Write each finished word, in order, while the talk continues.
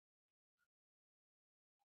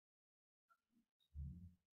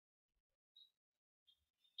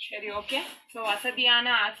சரி, okay. So வசதியான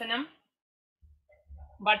ஆசனம்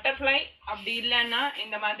பட்டர்ஃப்ளை. அப்படி இல்லைன்னா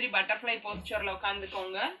இந்த மாதிரி பட்டர்ஃப்ளை போஸ்டர்ல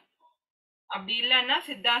உட்காந்துக்கோங்க. அப்படி இல்லைன்னா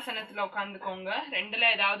சித்தாசனத்துல உட்காந்துக்கோங்க. ரெண்டுல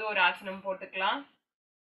ஏதாவது ஒரு ஆசனம் போட்டுக்கலாம்.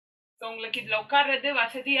 ஸோ உங்களுக்கு இதுல உட்கார்றது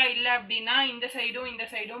வசதியா இல்லை அப்படின்னா இந்த சைடும் இந்த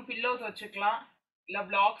சைடும் பில்லோஸ் வச்சுக்கலாம், இல்லை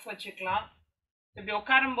பிளாக்ஸ் வச்சுக்கலாம். இப்படி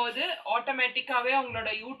உட்காரும் போது ஆட்டோமேட்டிக்காவே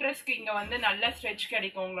உங்களோட யூட்ரஸ்க்கு இங்க வந்து நல்ல ஸ்ட்ரெச்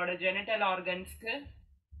கிடைக்கும், உங்களோட ஜெனிட்டல் ஆர்கன்ஸ்க்கு.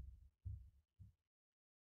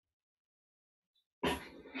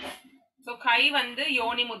 ஸோ கை வந்து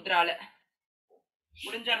யோனி முத்ரால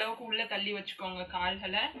முடிஞ்ச அளவுக்கு உள்ள தள்ளி வச்சுக்கோங்க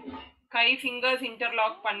கால்களை. கை ஃபிங்கர்ஸ்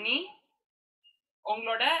இன்டர்லாக் பண்ணி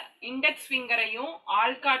உங்களோட இண்டெக்ஸ் ஃபிங்கரையும்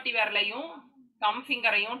ஆள்காட்டி விரலையும் தம்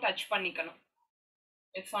ஃபிங்கரையும் டச் பண்ணிக்கணும்.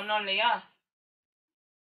 இது சொன்னோம் இல்லையா?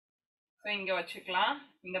 ஸோ இங்க வச்சுக்கலாம்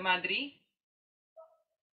இந்த மாதிரி.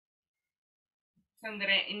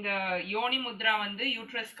 இந்த யோனி முத்ரா வந்து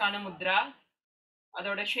யூட்ரஸ்க்கான முத்ரா.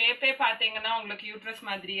 அதோட ஷேப்பே பார்த்தீங்கன்னா உங்களுக்கு யூட்ரஸ்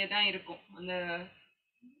மாதிரியே தான் இருக்கும். அந்த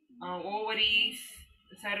ஓவரிஸ்,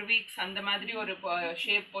 சர்விக்ஸ் அந்த மாதிரி ஒரு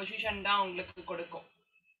ஷேப் பொசிஷன் தான் உங்களுக்கு கொடுக்கும்.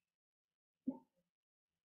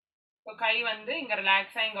 இப்போ கை வந்து இங்க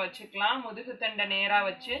ரிலாக்ஸா இங்க வச்சுக்கலாம். முதுகு தண்டை நேரா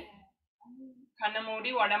வச்சு கண்ணை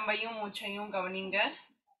மூடி உடம்பையும் மூச்சையும் கவனிங்க.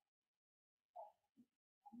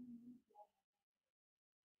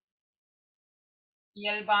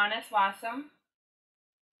 இயல்பான சுவாசம்.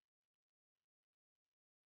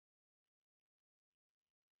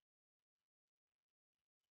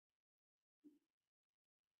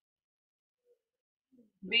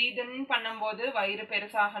 பிரீத் இன் பண்ணும்போது வயிறு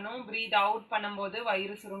பெருசாகணும், பிரீத் அவுட் பண்ணும்போது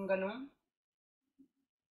வயிறு சுருங்கணும்.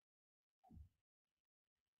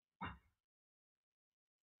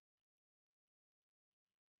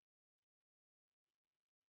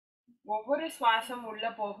 ஒவ்வொரு சுவாசம் உள்ள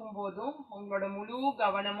போகும்போதும் உங்களோட முழு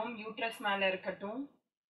கவனமும் யூட்ரஸ் மேல இருக்கட்டும்.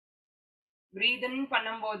 பிரீத் இன்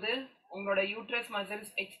பண்ணும்போது உங்களோட uterus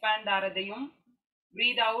muscles expand ஆறதையும்,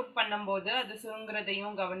 breath out பண்ணும்போது அது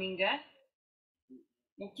சுருங்குறதையும் கவனிங்க.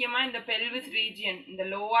 முக்கியமா இந்த பெல்விஸ் ரீஜியன், இந்த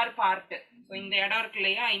லோவர் பார்ட், ஸோ இந்த இடம் இருக்கு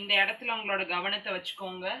இல்லையா, இந்த இடத்துல உங்களோட கவனத்தை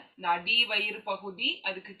வச்சுக்கோங்க. இந்த அடி வயிறு பகுதி,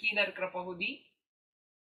 அதுக்கு கீழே இருக்கிற பகுதி.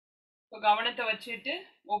 ஸோ கவனத்தை வச்சுட்டு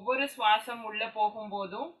ஒவ்வொரு சுவாசம் உள்ள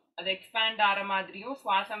போகும்போதும் அது எக்ஸ்பேண்ட் ஆகிற மாதிரியும்,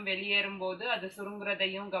 சுவாசம் வெளியேறும் போது அது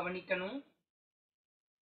சுருங்குறதையும் கவனிக்கணும்.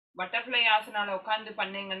 பட்டர்ஃப்ளை ஆசனால உட்காந்து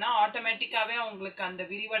பண்ணீங்கன்னா ஆட்டோமேட்டிக்காவே உங்களுக்கு அந்த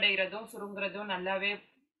விரிவடைகிறதும் சுருங்குறதும் நல்லாவே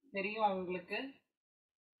தெரியும் உங்களுக்கு.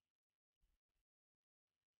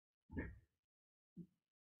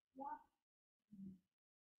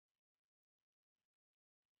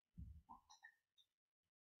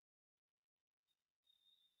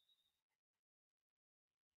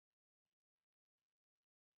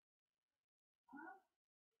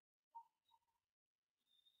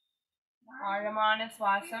 ஆழமான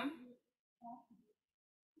சுவாசம்.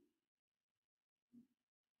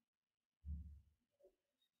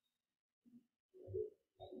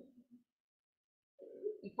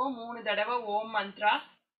 இப்போ 3 தடவை ஓம் மந்த்ரா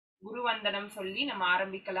குருவந்தனம் சொல்லி நம்ம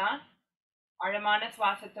ஆரம்பிக்கலாம். ஆழமான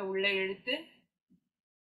சுவாசத்தை உள்ள இழுத்து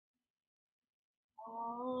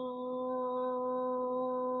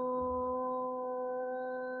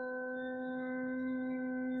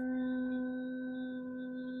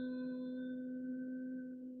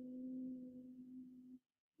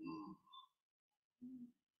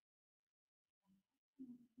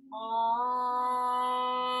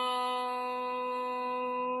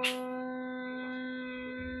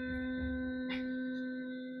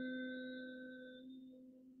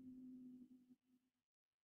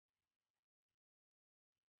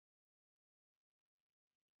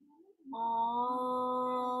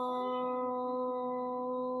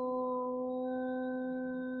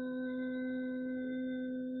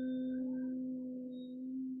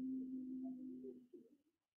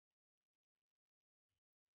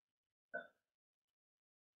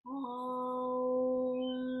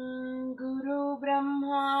गुरु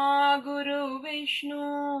ब्रह्मा गुरु विष्णु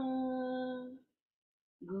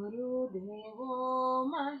गुरुदेवो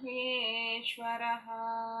महेश्वरः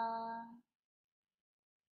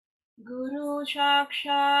गुरु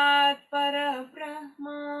साक्षात्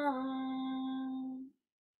परब्रह्मा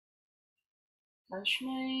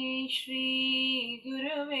तस्मै श्री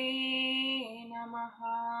गुरवे नमः.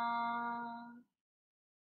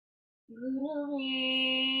 गुरुवे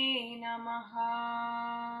नमः.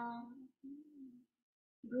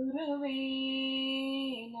 गुरुवे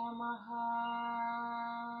नमः.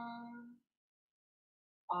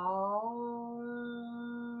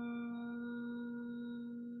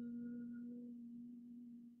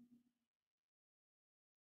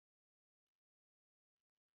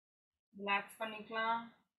 ரிலாக்ஸ் பண்ணிக்கலாம்.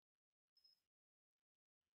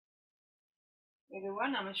 மெதுவா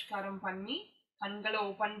நமஸ்காரம் பண்ணி கண்களை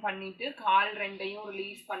ஓபன் பண்ணிட்டு கால் ரெண்டையும்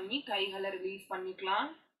ரிலீஸ் பண்ணி கைகளை ரிலீஸ் பண்ணிக்கலாம்.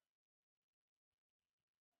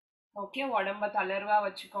 ஓகே, உடம்ப தளர்வா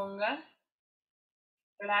வச்சுக்கோங்க,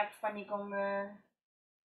 ரிலாக்ஸ் பண்ணிக்கோங்க.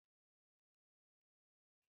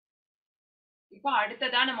 இப்போ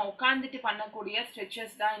அடுத்ததா நம்ம உட்காந்துட்டு பண்ணக்கூடிய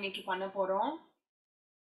ஸ்ட்ரெச்சஸ் தான் இன்னைக்கு பண்ண போறோம்.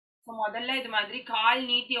 முதல்ல இது மாதிரி கால்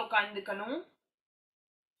நீட்டி உட்காந்துக்கணும்,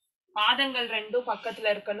 பாதங்கள் ரெண்டும்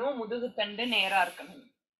பக்கத்துல இருக்கணும், முதுகு தண்டு நேரா இருக்கணும்.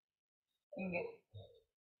 இங்க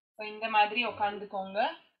இந்த மாதிரி உட்காந்துக்கோங்க,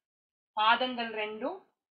 பாதங்கள் ரெண்டும்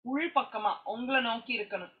உள் பக்கமா உங்களை நோக்கி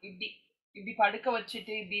இருக்கணும். இப்படி இப்படி படுக்க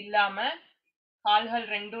வச்சுட்டு இப்படி இல்லாம கால்கள்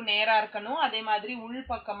ரெண்டும் நேரா இருக்கணும், அதே மாதிரி உள்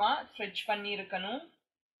பக்கமா ஸ்ட்ரெச் பண்ணி இருக்கணும்.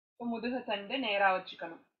 முதுகு தண்டு நேரா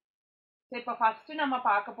வச்சுக்கணும். இப்ப ஃபர்ஸ்ட் நம்ம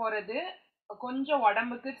பார்க்க போறது கொஞ்சம்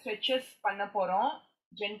உடம்புக்கு ஸ்ட்ரெச்சஸ் பண்ண போறோம்,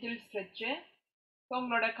 ஜென்டில் ஸ்ட்ரெச்.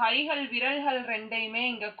 உங்களோட கைகள் விரல்கள் ரெண்டையுமே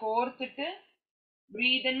இங்க கோர்த்துட்டு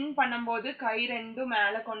பிரீத் இன் பண்ணும்போது கை ரெண்டும்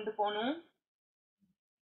மேல கொண்டு போகணும்.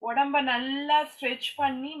 உடம்ப நல்லா ஸ்ட்ரெச்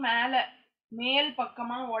பண்ணி மேல மேல்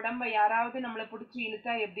பக்கமா உடம்ப யாராவது நம்மளை பிடிச்சி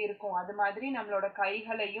இழுத்தா எப்படி இருக்கும் அது மாதிரி நம்மளோட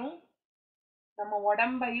கைகளையும் நம்ம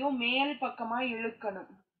உடம்பையும் மேல் பக்கமா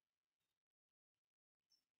இழுக்கணும்.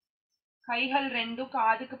 கைகள் ரெண்டும்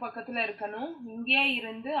காதுக்கு பக்கத்துல இருக்கணும். இங்கே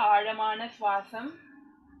இருந்து ஆழமான சுவாசம்.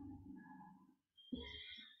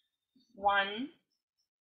 1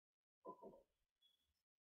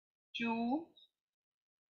 2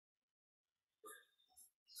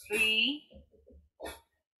 3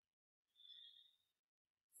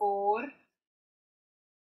 4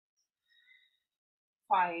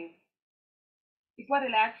 5. இப்போ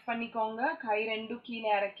ரிலாக்ஸ் பண்ணிக்கோங்க, கை ரெண்டும் கீழே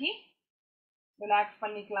இறக்கி ரிலாக்ஸ்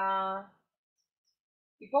பண்ணிக்கலாம்.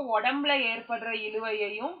 இப்போ உடம்புல ஏற்படுற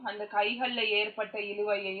இழுவையையும் அந்த கைகள்ல ஏற்பட்ட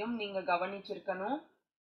இழுவையையும் நீங்க கவனிச்சிருக்கணும்.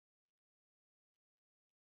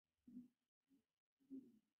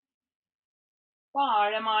 இப்போ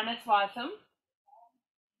ஆழமான சுவாசம்.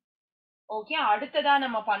 ஓகே, அடுத்ததா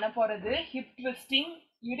நம்ம பண்ண போறது ஹிப் ட்விஸ்டிங்.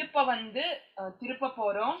 இடுப்பை வந்து திருப்ப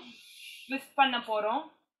போறோம், ட்விஸ்ட் பண்ண போறோம்.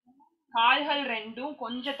 கால்கள் ரெண்டும்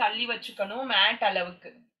கொஞ்சம் தள்ளி வச்சுக்கணும் மேட்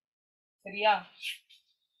அளவுக்கு, சரியா?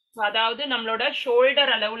 அதாவது நம்மளோட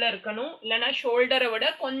ஷோல்டர் அளவுல இருக்கணும், இல்லைன்னா ஷோல்டரை விட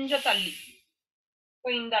கொஞ்சம் தள்ளி. இப்போ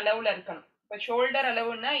இந்த அளவுல இருக்கணும். இப்போ ஷோல்டர்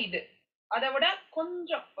அளவுன்னா இது, அதை விட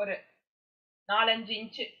கொஞ்சம் ஒரு 4-5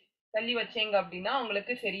 இன்ச்சு தள்ளி வச்சீங்க அப்படின்னா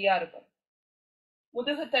உங்களுக்கு சரியா இருக்கும்.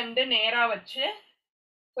 முதுகு தண்டு நேரா வச்சு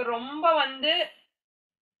ரொம்ப வந்து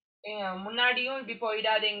முன்னாடியும் இப்படி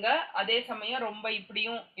போயிடாதீங்க, அதே சமயம் ரொம்ப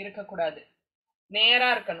இப்படியும் இருக்கக்கூடாது, நேரா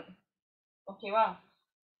இருக்கணும். ஓகேவா?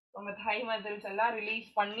 உங்க thigh muscles எல்லாம் ரிலீஸ்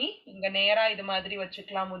பண்ணி இங்க நேரா இது மாதிரி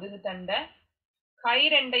வச்சுக்கலாம் முதுகு தண்டை. கை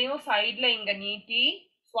ரெண்டையும் சைட்ல இங்க நீட்டி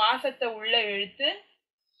சுவாசத்தை உள்ள இழுத்து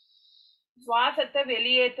சுவாசத்தை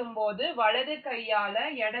வெளியேற்றும் போது வலது கையால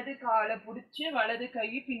இடது காலை புடிச்சு வலது கை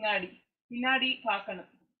பின்னாடி பின்னாடி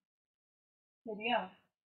பார்க்கணும், சரியா?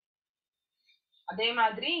 அதே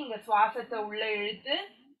மாதிரி இங்க சுவாசத்தை உள்ள இழுத்து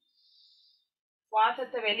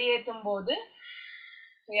சுவாசத்தை வெளியேற்றும் போது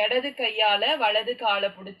இடது கையால வலது காலை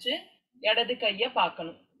பிடிச்சு இடது கைய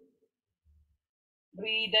பார்க்கணும்.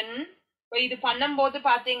 பிரீத் இன். இப்போ இது பண்ணும்போது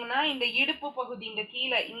பாத்தீங்கன்னா இந்த இடுப்பு பகுதி இங்க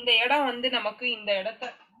கீழே இந்த இடம் வந்து நமக்கு இந்த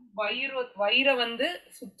இடத்த வயிறை வந்து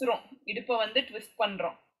சுத்துறோம், இடுப்பை வந்து ட்விஸ்ட்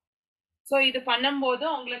பண்றோம். ஸோ இது பண்ணும்போது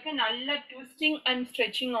உங்களுக்கு நல்ல ட்விஸ்டிங் அண்ட்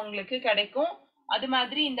ஸ்ட்ரெச்சிங் உங்களுக்கு கிடைக்கும். அது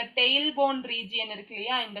மாதிரி இந்த டெயில் போன் ரீஜியன் இருக்கு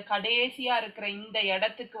இல்லையா, இந்த கடைசியா இருக்கிற இந்த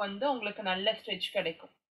இடத்துக்கு வந்து உங்களுக்கு நல்ல ஸ்ட்ரெச்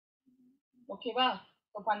கிடைக்கும். ஓகேவா?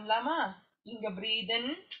 இப்போ பண்ணலாமா? இங்க பிரீத்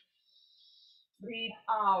இன், பிரீத்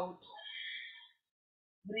அவுட்,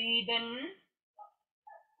 பிரீத் இன்,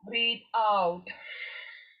 பிரீத் அவுட்,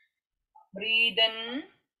 பிரீத் இன்,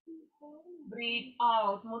 பிரீத்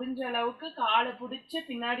அவுட். முடிஞ்ச அளவுக்கு காலை பிடிச்சு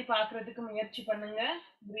பின்னாடி பார்க்கறதுக்கு முயற்சி பண்ணுங்க.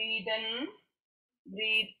 Breath in,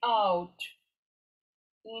 breath out,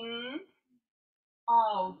 in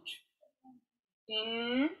out,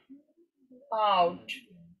 in out,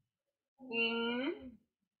 in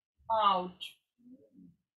out.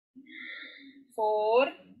 4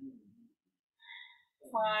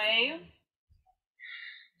 5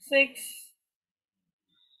 6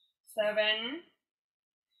 7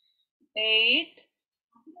 8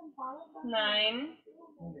 9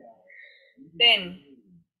 10.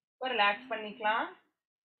 இப்போ ரிலாக்ஸ் பண்ணிக்கலாம்.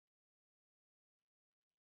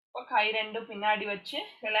 இப்போ கை ரெண்டும் பின்னாடி வச்சு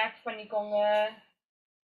ரிலாக்ஸ் பண்ணிக்கோங்க.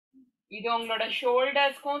 இது உங்களோட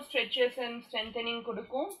ஷோல்டர்ஸ்க்கும் ஸ்ட்ரெச்சஸ் அண்ட் ஸ்ட்ரென்தனிங்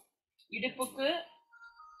கொடுக்கும். இடுப்புக்கு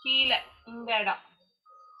கீழே இந்த இடம்,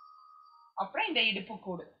 அப்புறம் இந்த இடுப்பு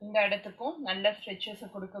கூடு, இந்த இடத்துக்கும் நல்ல ஸ்ட்ரெச்சஸ்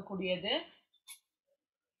கொடுக்கக்கூடியது.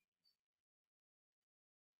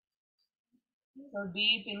 So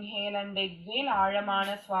deep inhale and exhale, ஆழமான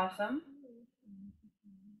சுவாசம்.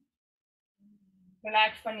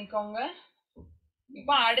 ரிலாக்ஸ் பண்ணிக்கோங்க.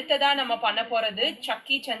 இப்போ அடுத்ததா நம்ம பண்ண போறது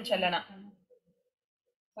சக்கி சஞ்சலனா.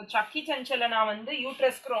 சக்கி சஞ்சலனா வந்து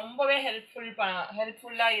யூட்ரஸ்க்கு ரொம்பவே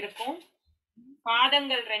ஹெல்ப்ஃபுல்லா இருக்கும்.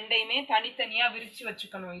 பாதங்கள் ரெண்டையுமே தனித்தனியா விரிச்சு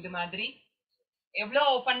வச்சுக்கணும். இது மாதிரி எவ்வளோ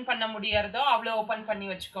ஓபன் பண்ண முடியறதோ அவ்வளோ ஓபன் பண்ணி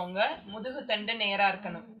வச்சுக்கோங்க. முதுகு தண்டு நேரா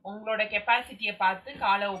இருக்கணும். உங்களோட கெப்பாசிட்டியை பார்த்து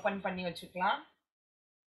காலை ஓபன் பண்ணி வச்சுக்கலாம்.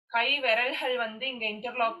 கை விரல்கள் வந்து இங்க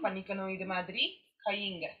இன்டர்லாக் பண்ணிக்கணும். இது மாதிரி கை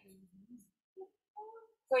இங்க.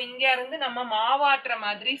 ஸோ இங்க இருந்து நம்ம மாவாட்டுற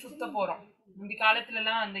மாதிரி சுத்த போறோம். இந்த காலத்துல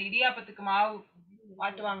எல்லாம் அந்த இடியாப்பத்துக்கு மாவு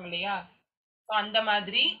ஆட்டுவாங்க இல்லையா, அந்த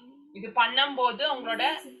மாதிரி இது பண்ணும் போது உங்களோட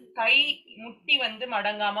கை முட்டி வந்து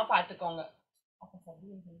மடங்காம பாத்துக்கோங்க.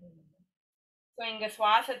 ஸோ இங்க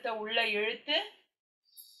சுவாசத்தை உள்ள இழுத்து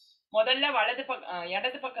முதல்ல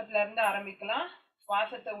இடது பக்கத்துல இருந்து ஆரம்பிக்கலாம்.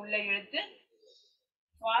 சுவாசத்தை உள்ள இழுத்து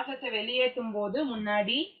சுவாசத்தை வெளியேற்றும் போது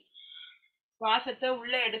முன்னாடி, சுவாசத்தை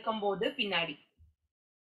உள்ள எடுக்கும் போது பின்னாடி.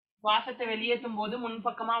 சுவாசத்தை வெளியேற்றும் போது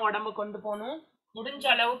முன்பக்கமா உடம்பு கொண்டு போகணும். முடிஞ்ச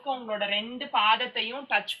அளவுக்கு உங்களோட 2 பாதத்தையும்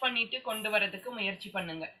டச் பண்ணிட்டு கொண்டு வரதுக்கு முயற்சி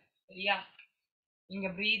பண்ணுங்க. சரியா? இங்க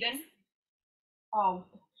பிரீத் இன்,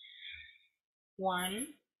 அவுட். 1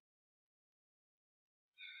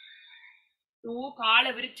 2.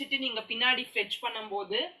 காலை விரிச்சிட்டு நீங்க பின்னாடி ஸ்ட்ரெச்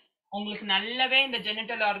பண்ணும்போது உங்களுக்கு நல்லாவே இந்த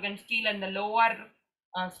ஜெனிட்டல் ஆர்கன்ஸ் கீழே, இந்த லோவர்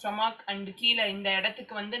ஸ்டொமக் அண்ட் கீழே இந்த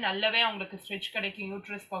இடத்துக்கு வந்து நல்லாவே உங்களுக்கு ஸ்ட்ரெச் கிடைக்கும்.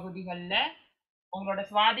 யூட்ரஸ் பகுதிகளில் உங்களோட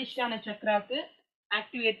சுவாதிஷ்டான சக்கராக்கு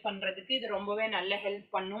ஆக்டிவேட் பண்றதுக்கு இது ரொம்பவே நல்ல ஹெல்ப்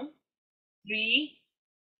பண்ணும். 3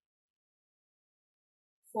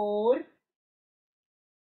 4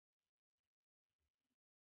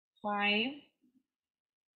 5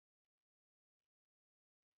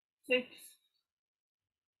 6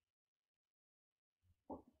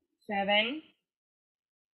 7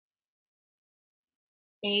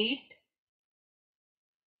 8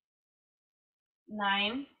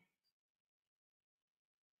 9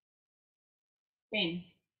 10.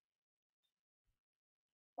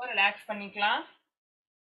 இப்போ ரிலாக்ஸ் பண்ணிக்கலாம்.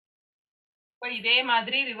 இப்போ இதே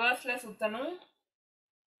மாதிரி ரிவர்ஸ்ல சுத்தணும்.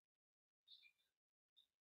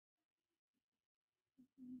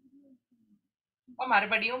 இப்போ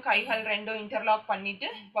மறுபடியும் கைகள் ரெண்டும் இன்டர்லாக் பண்ணிட்டு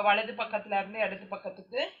இப்போ வலது பக்கத்துல இருந்து இடது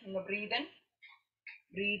பக்கத்துக்கு இங்க பிரீத் இன்,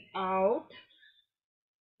 பிரீத் அவுட்.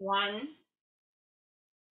 1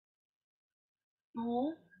 2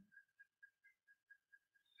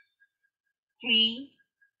 3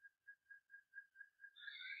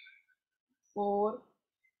 4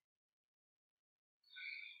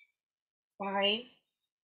 5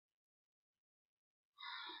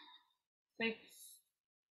 6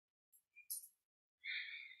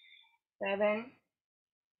 7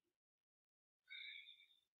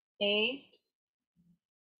 8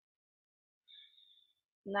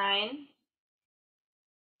 9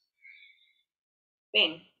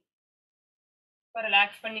 10. இப்போ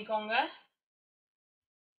ரிலாக்ஸ் பண்ணிக்கோங்க.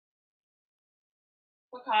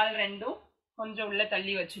 இப்போ கால் ரெண்டும் கொஞ்சம் உள்ள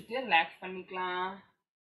தள்ளி வச்சுட்டு ரிலாக்ஸ் பண்ணிக்கலாம்.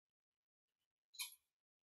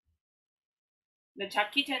 இந்த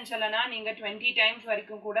சக்கி சஞ்சலனா நீங்க 20 டைம்ஸ்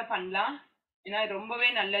வரைக்கும் கூட பண்ணலாம். ஏன்னா ரொம்பவே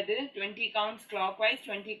நல்லது. 20 counts clock wise,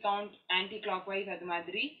 20 count anti clock wise. அது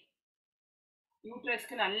மாதிரி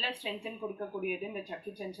யூட்ரஸ்க்கு நல்ல ஸ்ட்ரென்தன் கொடுக்கக்கூடியது இந்த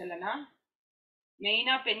சக்கி சஞ்சலனா.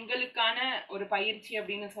 மெயினா பெண்களுக்கான ஒரு பயிற்சி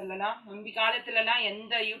அப்படின்னு சொல்லலாம். முந்தி காலத்துலலாம்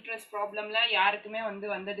எந்த யூட்ரஸ் ப்ராப்ளம்ல யாருக்குமே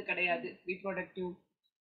வந்தது கிடையாது, ரீப்ரொடக்டிவ்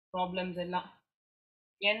ப்ராப்ளம்ஸ் எல்லாம்.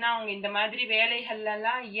 ஏன்னா அவங்க இந்த மாதிரி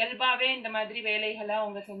வேலைகள்லாம் இயல்பாவே இந்த மாதிரி வேலைகளை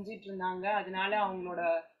அவங்க செஞ்சிட்டு இருந்தாங்க. அதனால அவங்களோட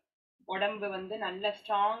உடம்பு வந்து நல்ல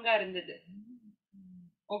ஸ்ட்ராங்கா இருந்தது.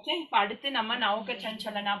 ஓகே, இப்ப அடுத்து நம்ம நவுக்க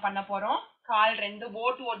சஞ்சலனா பண்ண போறோம். கால் ரெண்டும்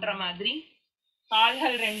போட் ஓட்டுற மாதிரி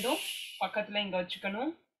கால்கள் ரெண்டும் பக்கத்துல இங்க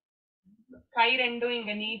வச்சுக்கணும். கை ரெண்டும்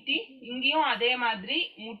இங்க நீட்டி, இங்கேயும் அதே மாதிரி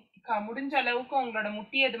முடிஞ்ச அளவுக்கு உங்களோட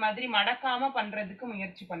முட்டி அது மாதிரி மடக்காம பண்றதுக்கு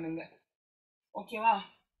முயற்சி பண்ணுங்க. ஓகேவா?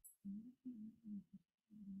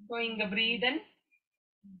 இங்க பிரீத் இன்,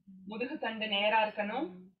 முதுகு தண்டு நேரா இருக்கணும்.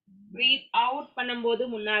 பிரீத் அவுட் பண்ணும்போது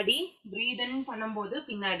முன்னாடி, பிரீத் இன் பண்ணும்போது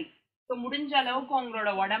பின்னாடி. ஸோ முடிஞ்ச அளவுக்கு உங்களோட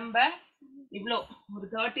உடம்ப இவ்வளோ ஒரு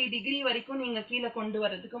 30 டிகிரி வரைக்கும் நீங்க கீழே கொண்டு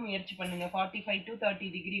வரதுக்கு முயற்சி பண்ணுங்க. 45 to 30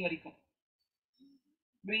 டிகிரி வரைக்கும்.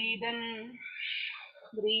 Breath in,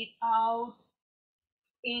 breath out,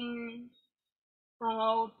 in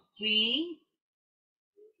out. 3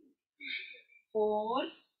 4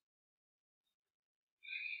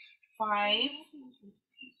 5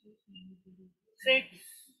 6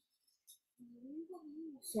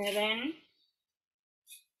 7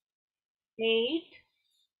 8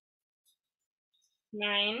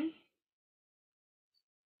 9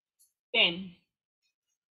 10.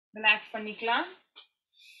 Relax பண்ணிக்கலாம்.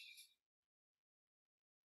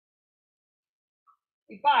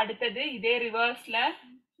 இப்போ அடுத்தது இதே ரிவர்ஸ்ல,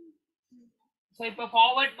 ஸோ இப்போ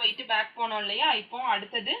ஃபார்வர்ட் போயிட்டு பேக் போனோம் இல்லையா, இப்போ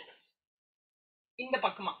அடுத்தது இந்த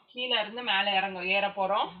பக்கமா கீழே இருந்து மேலே ஏற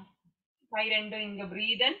போறோம். கை ரெண்டும் இங்க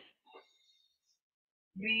பிரீத் இன்,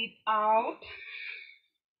 பிரீத் அவுட்,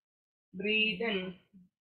 பிரீத் இன்,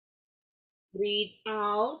 பிரீத்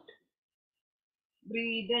அவுட்,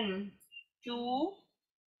 பிரீத் இன். 2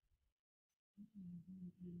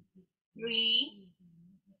 3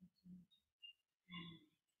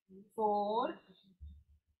 4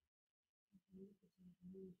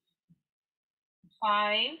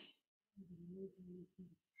 5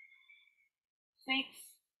 6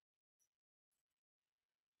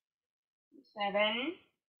 7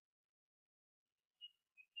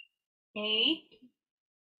 8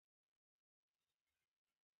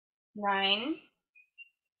 9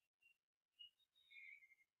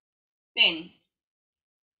 10.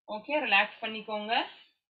 ஓகே, ரிலாக்ஸ் பண்ணிக்கோங்க.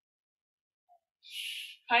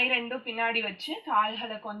 கை ரெண்டும் பின்னாடி வச்சு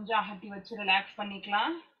கால்களை கொஞ்சம் அகட்டி வச்சு ரிலாக்ஸ்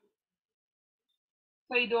பண்ணிக்கலாம்.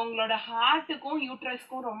 ஸோ இது உங்களோட ஹார்ட்டுக்கும்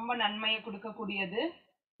யூட்ரஸ்க்கும் ரொம்ப நன்மையை கொடுக்கக்கூடியது.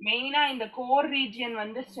 மெயினா இந்த கோர் ரீஜியன்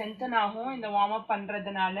வந்து ஸ்ட்ரென்தன் ஆகும் இந்த வார்ம் அப்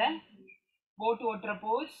பண்றதுனால. Go to ஒற்ற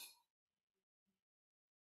Bose.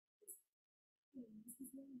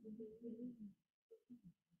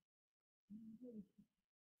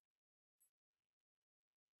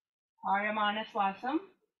 ஆழமான சுவாசம்.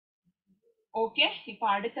 ஓகே, இப்போ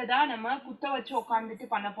அடுத்ததா நம்ம குத்த வச்சு உட்காந்துட்டு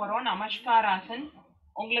பண்ண போறோம் நமஸ்காராசன்.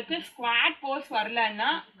 உங்களுக்கு ஸ்குவாட் போஸ் வரலன்னா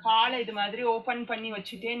காலை இது மாதிரி ஓபன் பண்ணி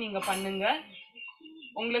வச்சுட்டே நீங்க பண்ணுங்க.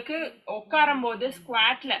 உங்களுக்கு உட்காரும் போது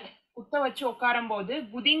ஸ்குவாட்ல குத்த வச்சு உட்காரும் போது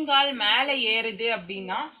குதிங்கால் மேல ஏறுது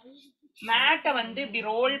அப்படின்னா மேட்டை வந்து இப்படி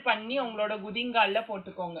ரோல் பண்ணி உங்களோட குதிங்கால்ல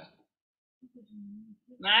போட்டுக்கோங்க.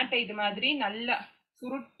 மேட்டை இது மாதிரி நல்லா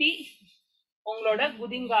சுருட்டி உங்களோட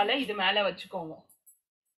குதிங்கால இது மேல வச்சுக்கோங்க.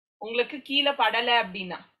 உங்களுக்கு கீழே படலை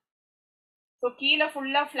அப்படின்னா, ஸோ கீழே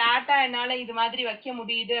ஃபுல்லா ஃபிளாட்டா என்னால இது மாதிரி வைக்க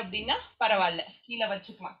முடியுது அப்படின்னா பரவாயில்ல, கீழே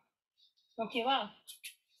வச்சுக்கலாம். ஓகேவா?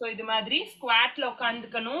 ஸோ இது மாதிரி ஸ்குவாட்ல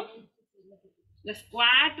உட்காந்துக்கணும். இந்த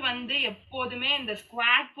ஸ்குவாட் வந்து எப்போதுமே இந்த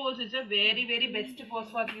squad Bose is a very very best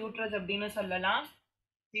Bose for uterus அப்படின்னு சொல்லலாம்.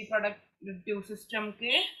 ரீப்ரொடக்டிவ்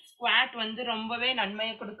சிஸ்டம்க்கு ஸ்குவாட் வந்து ரொம்பவே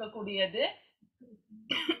நன்மையை கொடுக்கக்கூடியது.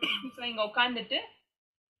 ஸோ இங்க உட்காந்துட்டு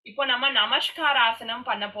இப்போ நம்ம நமஸ்கார ஆசனம்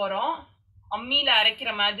பண்ண போறோம். அம்மியில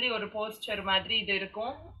அரைக்கிற மாதிரி ஒரு போஸ்டர் மாதிரி இது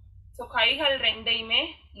இருக்கும். ஸோ கைகள் ரெண்டையுமே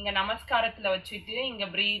இங்க நமஸ்காரத்துல வச்சுட்டு இங்க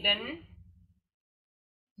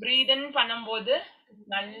பிரீத் இன் பண்ணும்போது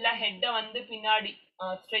நல்ல ஹெட்டை வந்து பின்னாடி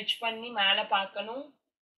ஸ்ட்ரெச் பண்ணி மேல பார்க்கணும்.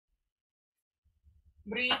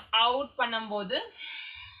 பிரீத் அவுட் பண்ணும்போது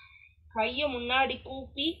கையை முன்னாடி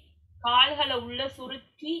கூப்பி கால்களை உள்ள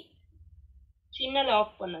சுருக்கி சின்ன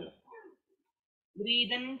லாக் பண்ணணும்.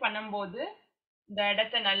 பிரீத் இன் பண்ணும்போது இந்த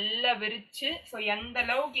இடத்த நல்லா விரிச்சு, ஸோ எந்த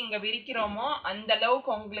அளவுக்கு இங்க விரிக்கிறோமோ அந்த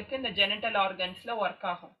அளவுக்கு உங்களுக்கு இந்த ஜெனிட்டல் ஆர்கன்ஸ்ல ஒர்க்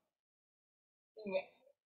ஆகும்.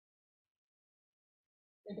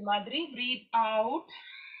 இது மாதிரி பிரீத் அவுட்,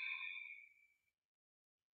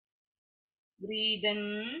 பிரீத் இன்,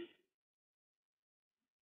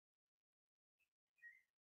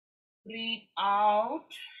 பிரீத்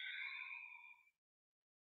அவுட்,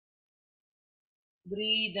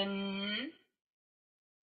 பிரீத் இன்,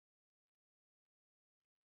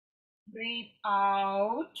 பிரீத்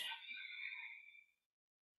அவுட்,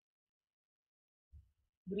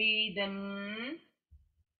 பிரீத் இன்.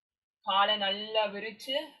 காலை நல்லா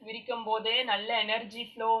விரிச்சு விரிக்கும் போதே நல்ல எனர்ஜி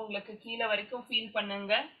ஃப்ளோ உங்களுக்கு கீழே வரைக்கும் ஃபீல்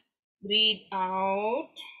பண்ணுங்க. Breath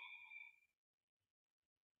out.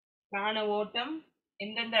 பிராண ஓட்டம்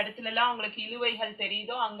எந்தெந்த இடத்துல எல்லாம் உங்களுக்கு இழுவைகள்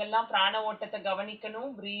தெரியுதோ அங்கெல்லாம் பிராண ஓட்டத்தை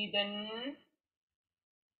கவனிக்கணும். Breath in,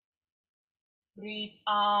 breath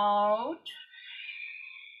out,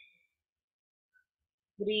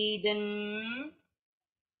 breath in,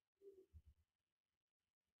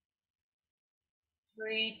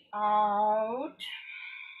 breathe out,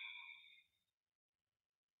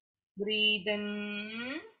 breathe in,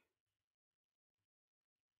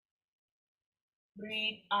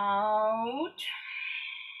 breathe out.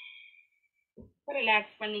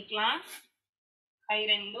 Relax பண்ணிக்கலாம். கை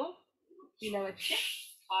ரெண்டும் கீழே வச்சு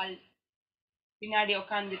கால் பின்னாடி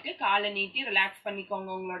உட்காந்துட்டு காலை நீட்டி ரிலாக்ஸ் பண்ணிக்கோங்க.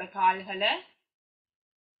 உங்களோட கால்களை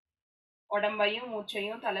உடம்பையும்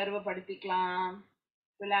மூச்சையும் தளர்வு படுத்திக்கலாம்.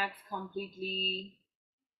 Relax completely.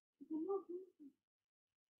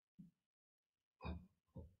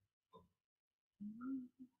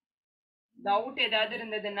 டவுட் ஏதாவது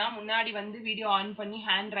இருந்ததுன்னா முன்னாடி வந்து வீடியோ ஆன் பண்ணி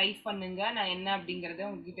ஹேண்ட் ரைஸ் பண்ணுங்க. நான் என்ன அப்படிங்கறத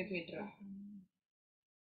உங்ககிட்ட கேட்டுறேன்.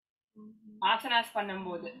 ஆசனாஸ்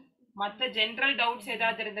பண்ணும்போது மத்த ஜெனரல் டவுட்ஸ்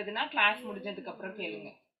ஏதாவது இருந்ததுன்னா கிளாஸ் முடிஞ்சதுக்கு அப்புறம்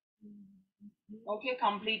கேளுங்க. ஓகே,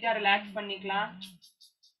 கம்ப்ளீட்டா ரிலாக்ஸ் பண்ணிக்கலாம்.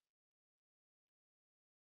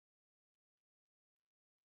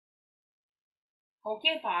 ஓகே,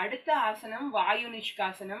 இப்ப அடுத்த ஆசனம் வாயு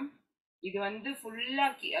நிஷ்காசனம். இது வந்து ஃபுல்லா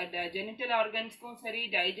ஜெனிட்டல் ஆர்கன்ஸ்க்கும் சரி,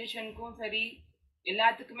 டைஜஷனுக்கும் சரி,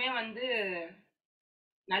 எல்லாத்துக்குமே வந்து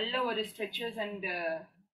நல்ல ஒரு ஸ்ட்ரெச்சஸ் அண்ட்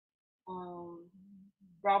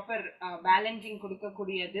ப்ராப்பர் பேலன்சிங்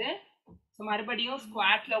கொடுக்கக்கூடியது. ஸோ மறுபடியும்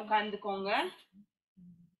ஸ்குவாட்ல உட்காந்துக்கோங்க.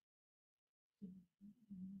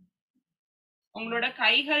 உங்களோட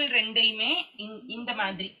கைகள் ரெண்டையுமே இந்த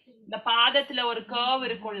மாதிரி, இந்த பாதத்துல ஒரு கர்வ்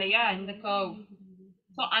இருக்கும் இல்லையா, இந்த கர்வ்.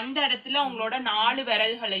 ஸோ அந்த இடத்துல உங்களோட 4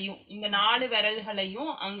 விரல்களையும், இந்த 4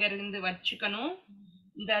 விரல்களையும் அங்க இருந்து வச்சுக்கணும்.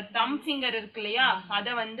 இந்த தம் ஃபிங்கர் இருக்கு இல்லையா,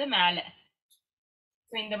 அதை வந்து மேல.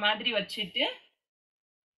 ஸோ இந்த மாதிரி வச்சுட்டு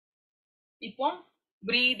இப்போ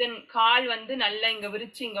பிரீதன், கால் வந்து நல்லா இங்க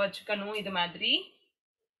விரிச்சு இங்க வச்சுக்கணும். இது மாதிரி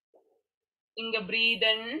இங்க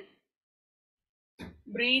பிரீதன்,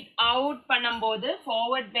 பிரீத் அவுட் பண்ணும்போது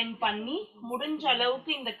ஃபார்வர்ட் பெண்ட் பண்ணி முடிஞ்ச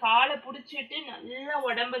அளவுக்கு இந்த காலை புடிச்சிட்டு நல்லா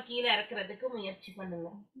உடம்ப கீழே இறக்குறதுக்கு முயற்சி பண்ணுங்க.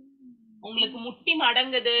 உங்களுக்கு முட்டி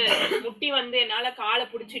மடங்குது, முட்டி வந்து என்னால காலை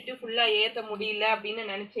புடிச்சிட்டு ஃபுல்லா ஏத்த முடியல அப்படின்னு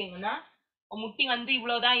நினைச்சீங்கன்னா, முட்டி வந்து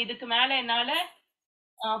இவ்வளவுதான், இதுக்கு மேல என்னால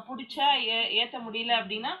புடிச்சா ஏத்த முடியல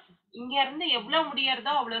அப்படின்னா, இங்க இருந்து எவ்வளவு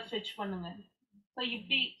முடியறதோ அவ்வளவு ஸ்ட்ரெச் பண்ணுங்க. ஸோ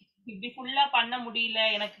இப்படி இப்படி ஃபுல்லா பண்ண முடியல,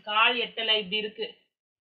 எனக்கு கால் எட்டல, இப்படி இருக்கு,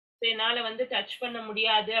 என்னால வந்து டச் பண்ண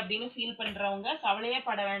முடியாது அப்படின்னு ஃபீல் பண்றவங்க கவலையே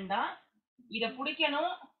பட வேண்டாம். இத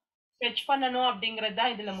பிடிக்கணும், ஸ்ட்ரெச் பண்ணணும் அப்படிங்கிறது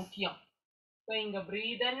தான் இதுல முக்கியம். ஸோ இங்க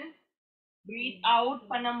பிரீதன், பிரீத் அவுட்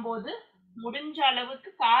பண்ணும்போது முடிஞ்ச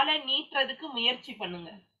அளவுக்கு காலை நீட்டுறதுக்கு முயற்சி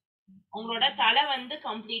பண்ணுங்க. உங்களோட தலை வந்து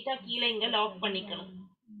கம்ப்ளீட்டா கீழே இங்க லாக் பண்ணிக்கணும்.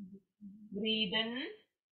 பிரீதன்,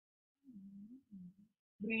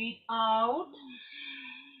 breath out,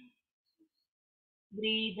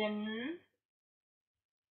 பிரீதன்,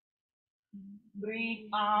 breathe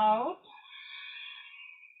out,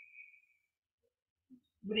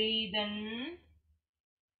 breathe in,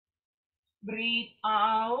 breathe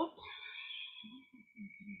out,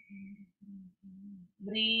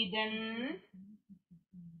 breathe in,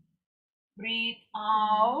 breathe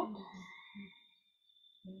out,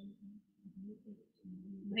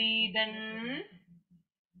 breathe in,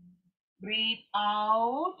 breathe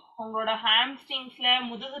out. உங்களோட ஹாம்ஸ்ட்ரிங்ஸ்ல,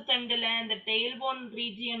 முதுகு தண்டுல, இந்த டெயில்போன்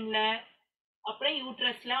ரீஜியன்ல, அப்புறம்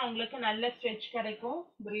யூட்ரஸ்ல உங்களுக்கு நல்ல ஸ்ட்ரெச் கிடைக்கும்.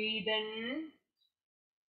 breathe in,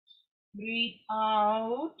 breathe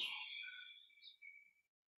out,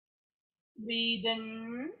 breathe in,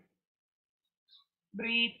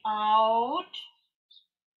 breathe out,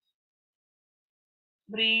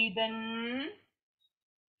 breathe in,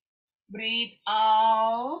 breathe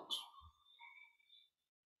out,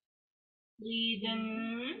 breathe in.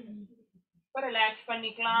 இப்போ relax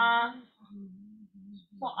பண்ணிக்கலாம்.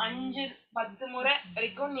 So 5-10 முறை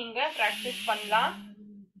வரைக்கும் நீங்க ப்ராக்டிஸ் பண்ணலாம்.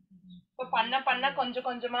 இப்போ பண்ண பண்ண கொஞ்சம்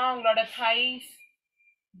கொஞ்சமா உங்களோட தைஸ்,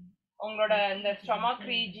 உங்களோட இந்த ஸ்டொமக்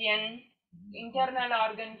ரீஜியன், இன்டர்னல்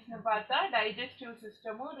ஆர்கன்ஸ்னு பார்த்தா டைஜஸ்டிவ்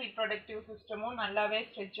சிஸ்டமும் ரீப்ரொடக்டிவ் சிஸ்டமும் நல்லாவே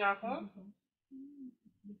ஸ்ட்ரெச் ஆகும்.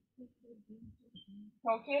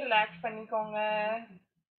 ஓகே, ரிலாக்ஸ் பண்ணிக்கோங்க.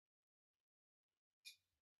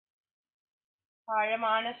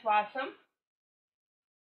 ஆழமான சுவாசம்.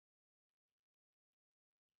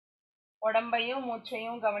 உடம்பையும்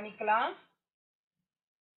மூச்சையும் கவனிக்கலாம்.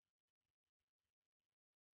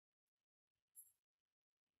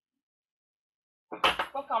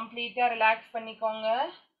 இப்போ கம்ப்ளீட்டா ரிலாக்ஸ் பண்ணிக்கோங்க.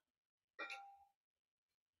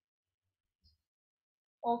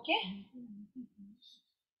 ஓகே,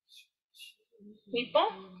 இப்போ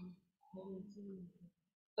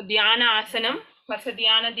தியான ஆசனம்,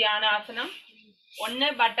 வசதியான தியான ஆசனம். ஒன்னு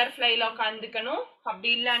பட்டர்ஃப்ளைல உட்காந்துக்கணும், அப்படி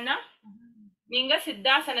இல்லைன்னா நீங்க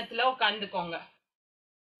சித்தாசனத்துல உட்காந்துக்கோங்க.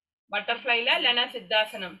 பட்டர்ஃப்ளைல இல்லைன்னா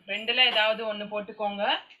சித்தாசனம், ரெண்டுல ஏதாவது ஒண்ணு போட்டுக்கோங்க.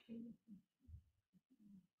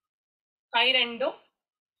 கை ரெண்டும்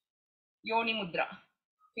யோனி முத்ரா,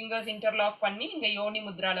 ஃபிங்கர்ஸ் இன்டர்லாக் பண்ணி இங்க யோனி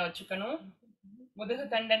முத்ரால வச்சுக்கணும். முதுகு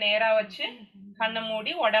தண்டை நேரா வச்சு கண்ணை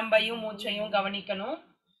மூடி உடம்பையும் மூச்சையும் கவனிக்கணும்.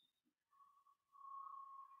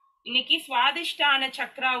 இன்னைக்கு சுவாதிஷ்டான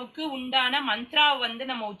சக்ராவுக்கு உண்டான மந்த்ராவை வந்து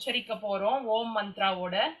நம்ம உச்சரிக்க போறோம், ஓம்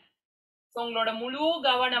மந்த்ராவோட. உங்களோட முழு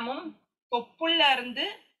கவனமும் தொப்புள்ள இருந்து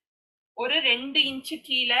ஒரு 2 இன்ச்சு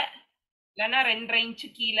கீழே இல்லைன்னா 2.5 இன்ச்சு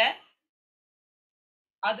கீழே,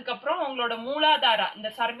 அதுக்கப்புறம் உங்களோட மூலாதாரா, இந்த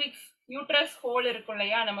சர்விக்ஸ் யூட்ரஸ் ஹோல் இருக்கும்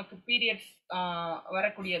இல்லையா, நமக்கு பீரியட்ஸ்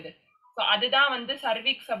வரக்கூடியது, ஸோ அதுதான் வந்து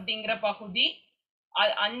சர்விக்ஸ் அப்படிங்கிற பகுதி.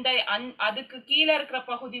 அந்த அதுக்கு கீழே இருக்கிற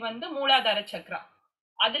பகுதி வந்து மூலாதார சக்ரா.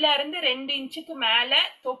 அதுல இருந்து 2 இன்ச்சுக்கு மேல,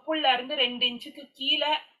 தொப்புள்ள இருந்து 2 இன்ச்சுக்கு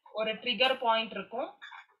கீழே ஒரு ட்ரிகர் பாயிண்ட் இருக்கும்.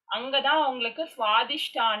 அங்கதான் உங்களுக்கு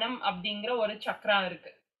சுவாதிஷ்டானம் அப்படிங்கிற ஒரு சக்ரா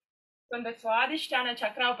இருக்கு. ஸோ இந்த சுவாதிஷ்டான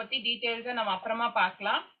சக்ராவை பத்தி டீட்டெயில்ஸை நம்ம அப்புறமா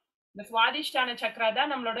பார்க்கலாம். இந்த சுவாதிஷ்டான சக்ரா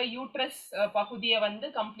தான் நம்மளோட யூட்ரஸ் பகுதியை வந்து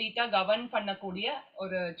கம்ப்ளீட்டா கவர்ன் பண்ணக்கூடிய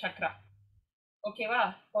ஒரு சக்ரா. ஓகேவா?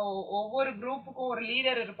 இப்போ ஒவ்வொரு குரூப்புக்கும் ஒரு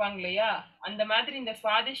லீடர் இருப்பாங்க இல்லையா, அந்த மாதிரி இந்த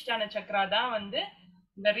சுவாதிஷ்டான சக்ரா தான் வந்து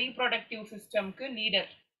இந்த ரீப்ரொடக்டிவ் சிஸ்டம்க்கு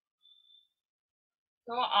லீடர்.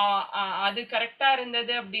 ஸோ அது கரெக்டா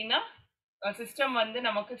இருந்தது அப்படின்னா சிஸ்டம் வந்து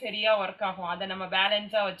நமக்கு சரியா ஒர்க் ஆகும். அதை நம்ம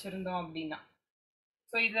பேலன்ஸா வச்சிருந்தோம் அப்படின்னா.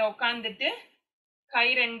 ஸோ இதை உட்காந்துட்டு கை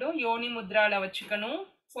ரெண்டும் யோனி முத்ரால வச்சுக்கணும்.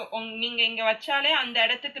 ஸோ நீங்க இங்க வச்சாலே அந்த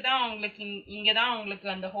இடத்துக்கு தான் உங்களுக்கு இங்கதான் உங்களுக்கு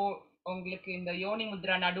அந்த உங்களுக்கு இந்த யோனி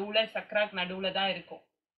முத்ரா நடுவுல சக்ராக் நடுவுல தான் இருக்கும்.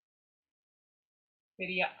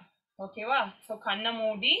 சரியா? ஓகேவா? ஸோ கண்ணை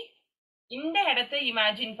மூடி இந்த இடத்த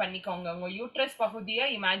இமேஜின் பண்ணிக்கோங்க. உங்க யூட்ரஸ் பகுதியை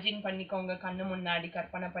இமேஜின் பண்ணிக்கோங்க. கண்ணு முன்னாடி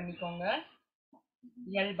கற்பனை பண்ணிக்கோங்க.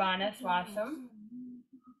 இயல்பான சுவாசம்.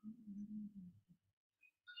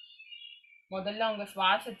 முதல்ல உங்க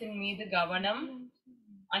சுவாசத்தின் மீது கவனம்.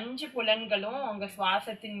 5 புலன்களும் உங்க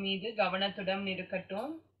சுவாசத்தின் மீது கவனத்துடன்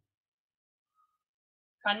இருக்கட்டும்.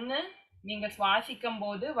 கண்ணு நீங்க சுவாசிக்கும்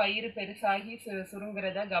போது வயிறு பெருசாகி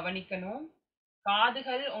சுருங்குறத கவனிக்கணும்.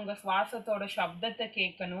 காதுகள் உங்க சுவாசத்தோட சப்தத்தை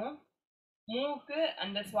கேட்கணும். மூக்கு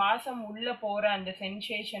அந்த சுவாசம் உள்ள போற அந்த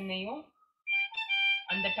சென்சேஷனையும்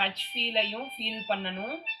அந்த டச் ஃபீலையும் ஃபீல்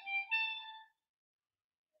பண்ணணும்.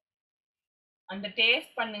 அந்த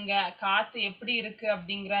டேஸ்ட் பண்ணுங்க. காத்து எப்படி இருக்கு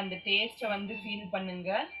அப்படிங்கிற அந்த டேஸ்ட வந்து ஃபீல்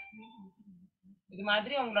பண்ணுங்க. இது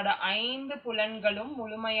மாதிரி உங்களோட 5 புலன்களும்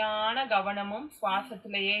முழுமையான கவனமும்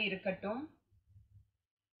சுவாசத்திலேயே இருக்கட்டும்.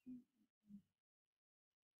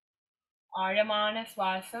 ஆழமான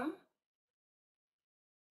சுவாசம்.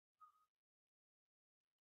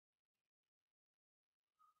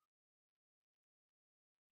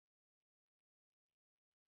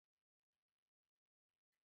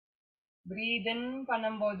 பிரீத் இன்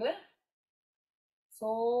பண்ணும்போது சோ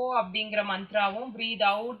அப்படிங்கிற மந்த்ராவும், பிரீத்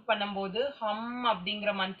அவுட் பண்ணும்போது ஹம்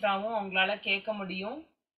அப்படிங்கிற மந்த்ராவும் உங்களால கேட்க முடியும்.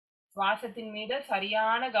 சுவாசத்தின் மீது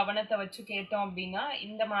சரியான கவனத்தை வச்சு கேட்டோம் அப்படின்னா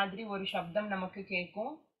இந்த மாதிரி ஒரு சப்தம் நமக்கு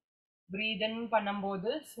கேட்கும். பிரீத் இன்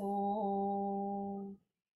பண்ணும்போது சோ,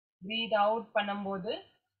 பிரீத் அவுட் பண்ணும்போது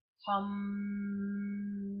ஹம்.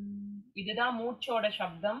 இதுதான் மூச்சோட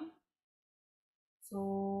சப்தம். சோ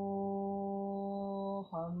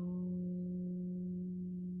ஹம்.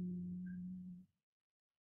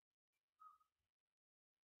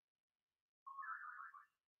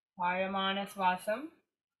 ஆழமான சுவாசம்.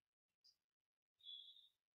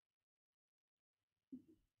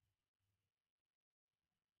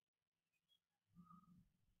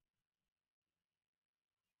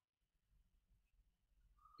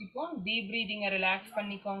 இப்போ டீப் பிரீதிங்கை ரிலாக்ஸ்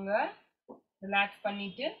பண்ணிக்கோங்க. ரிலாக்ஸ்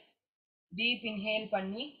பண்ணிட்டு டீப் இன்ஹேல்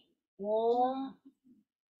பண்ணி ஓம்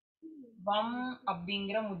வம்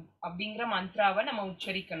அப்படிங்கிற மந்த்ராவை நம்ம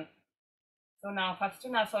உச்சரிக்கணும். ஸோ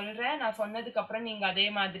நான் சொல்றேன். நான் சொன்னதுக்கு அப்புறம் நீங்க அதே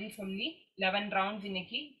மாதிரி சொல்லி 11 ரவுண்ட்ஸ்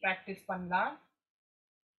இன்னைக்கு ப்ராக்டிஸ் பண்ணலாம்.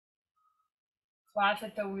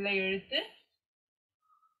 சுவாசத்தை உள்ள இழுத்து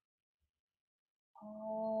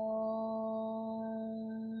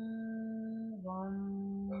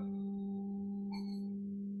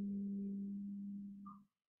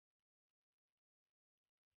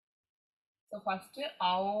ஸோ ஃபர்ஸ்ட்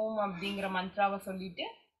ஓம் அப்படிங்கிற மந்த்ராவை சொல்லிட்டு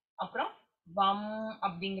அப்புறம் வம்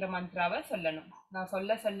அப்படிங்கிற மந்த்ராவை சொல்லணும். நான்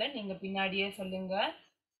சொல்ல சொல்ல நீங்க பின்னாடியே சொல்லுங்க.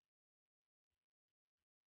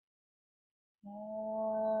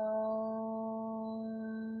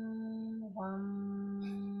 வம்.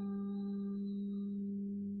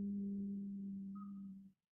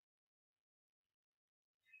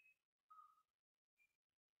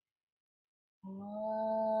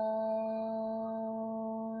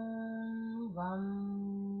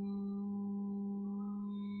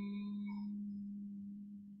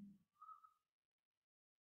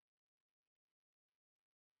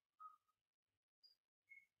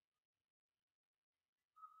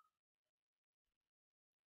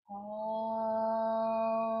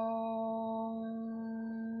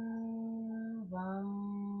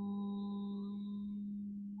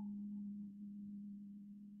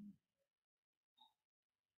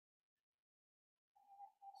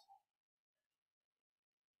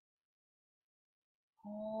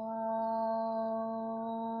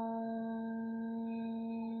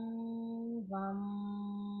 வம்.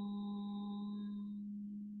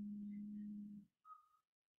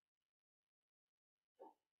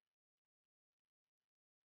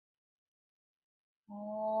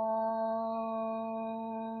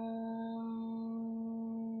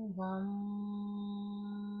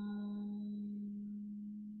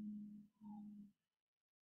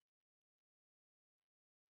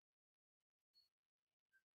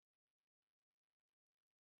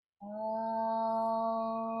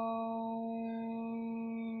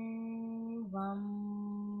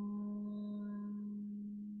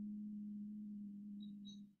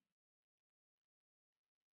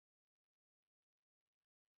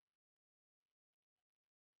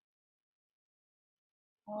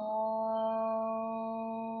 Om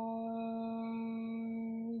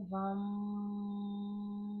Vam.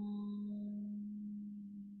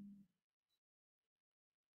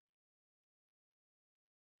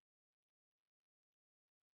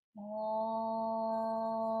 Om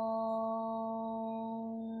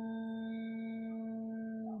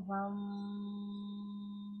Vam.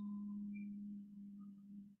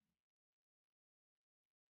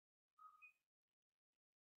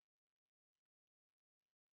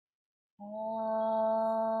 Om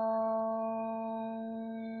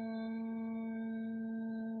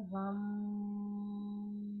Vam.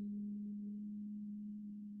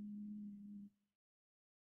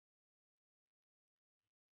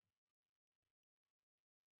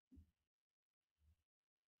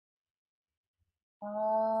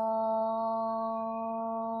 Om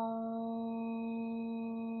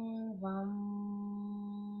Vam.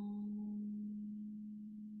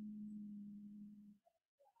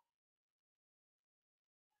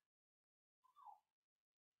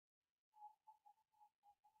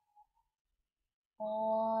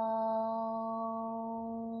 Om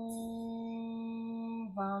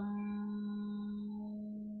Vam.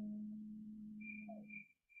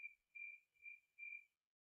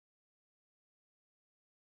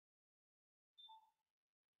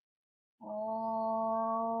 Om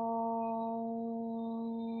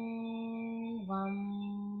Vam.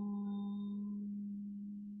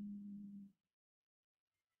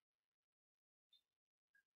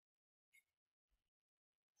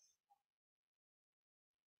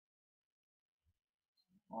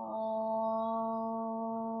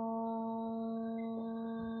 Om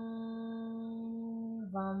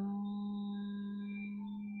Vam.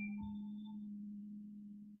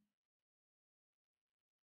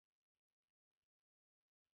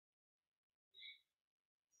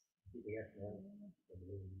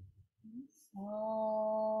 Om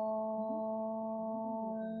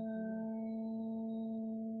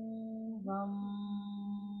Vam.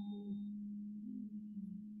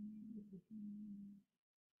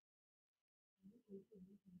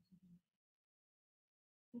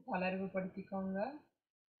 தளர்வுபடுத்திக்கோங்க.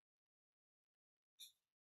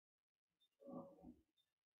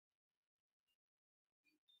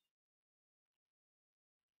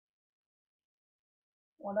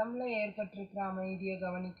 உடம்புல ஏற்பட்டிருக்கிற அமைதியை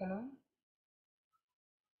கவனிக்கணும்.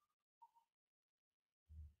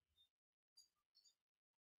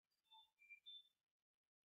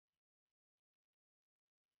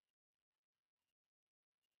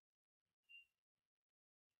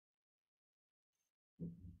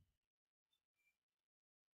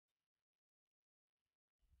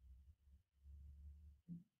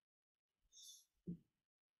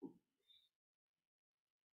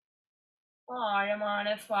 ஆழமான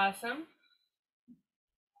சுவாசம்.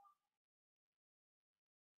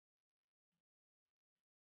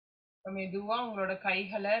 மெதுவா உங்களோட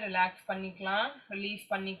கைகளை ரிலாக்ஸ் பண்ணிக்கலாம், ரிலீஸ்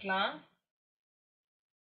பண்ணிக்கலாம்.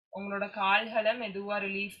 உங்களோட கால்களை மெதுவா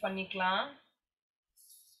ரிலீஸ் பண்ணிக்கலாம்.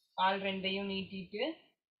 கால் ரெண்டையும் நீட்டிட்டு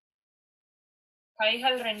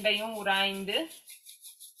கைகள் ரெண்டையும் உராய்ந்து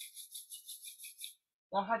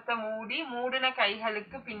முகத்தை மூடி மூடின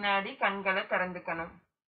கைகளுக்கு பின்னாடி கண்களை திறந்துக்கணும்.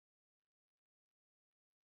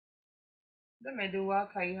 மெதுவா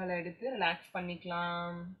கைகளை எடுத்து ரிலாக்ஸ்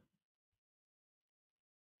பண்ணிக்கலாம்.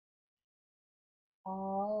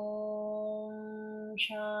 ஓம்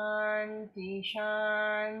சாந்தி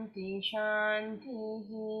சாந்தி சாந்தி.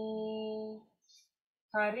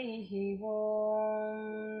 ஹரி ஓம்.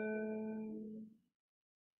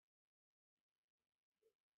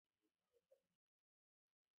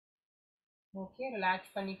 ஓகே,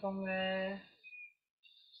 ரிலாக்ஸ் பண்ணிக்கோங்க.